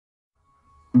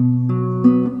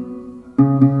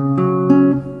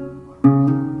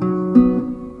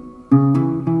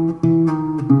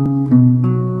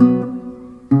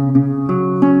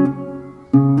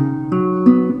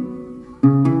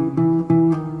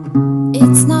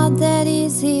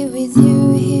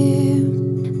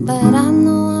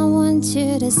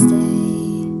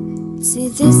See,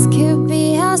 this could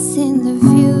be us in a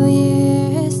few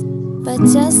years, but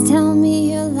just tell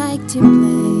me you like to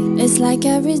play. It's like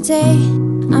every day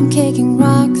I'm kicking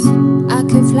rocks. I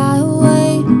could fly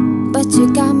away, but you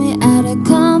got me at a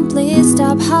complete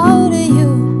stop. How do you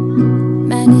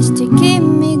manage to keep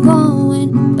me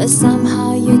going, but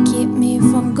somehow you keep me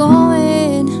from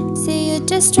going? See, you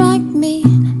distract me,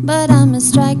 but I'm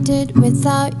distracted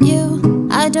without you.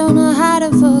 I don't know how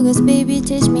to focus, baby,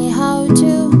 teach me how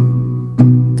to.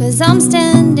 'Cause I'm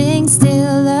standing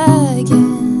still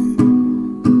again.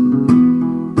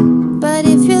 But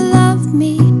if you love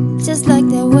me just like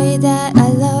the way that I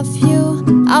love you,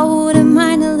 I wouldn't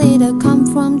mind a little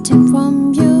confronting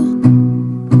from you.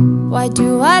 Why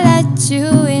do I let you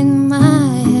in my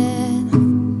head?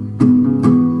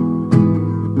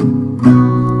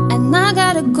 And I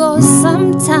gotta go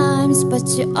sometimes, but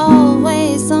you're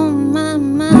always on my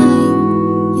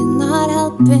mind. You're not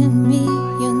helping me,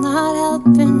 you're not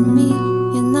helping me,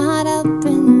 you're not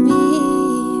helping me.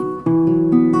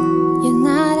 You're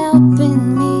not helping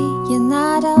me, you're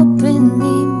not helping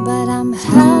me, but I'm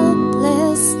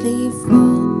helplessly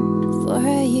for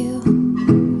you.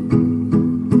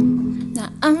 Now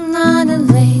I'm not a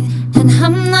late and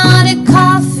I'm not a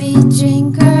coffee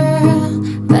drinker,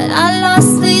 but I lost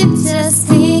sleep just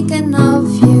thinking of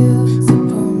you. So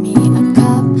pour me a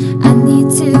cup, I need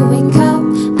to wake up,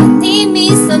 I need me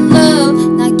some love,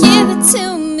 now give it to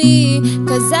me.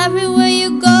 'Cause everywhere you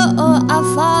go, oh, I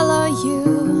follow you.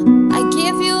 I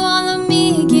give you all of me,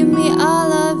 give me all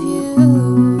of you.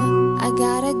 I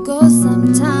gotta go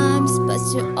sometimes, but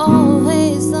you're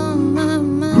always on my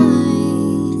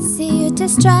mind. See, you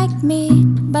distract me,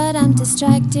 but I'm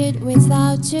distracted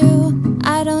without you.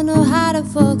 I don't know how to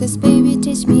focus, baby,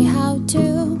 teach me how to.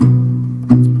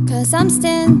 'Cause I'm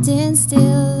standing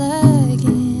still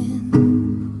again.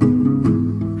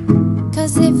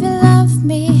 'Cause if you love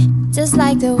me just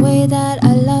like the way that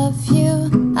I love you,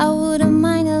 I wouldn't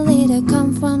mind a little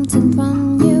confronting from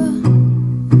you.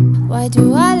 Why do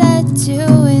I let you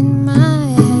in my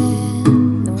head?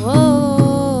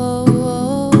 Whoa.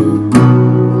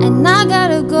 And I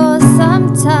gotta go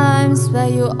sometimes, but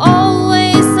you're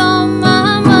always on my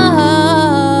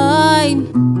mind.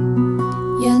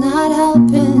 You're not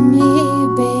helping me,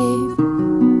 babe.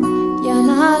 You're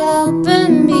not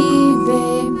helping me,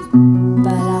 babe.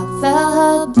 But I fell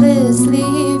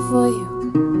helplessly for you,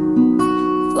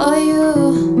 for you.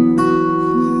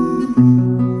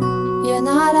 You're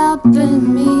not helping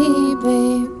me,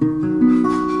 babe.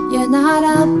 You're not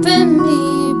helping me,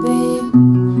 babe.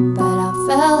 But I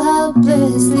fell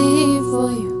helplessly for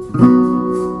you.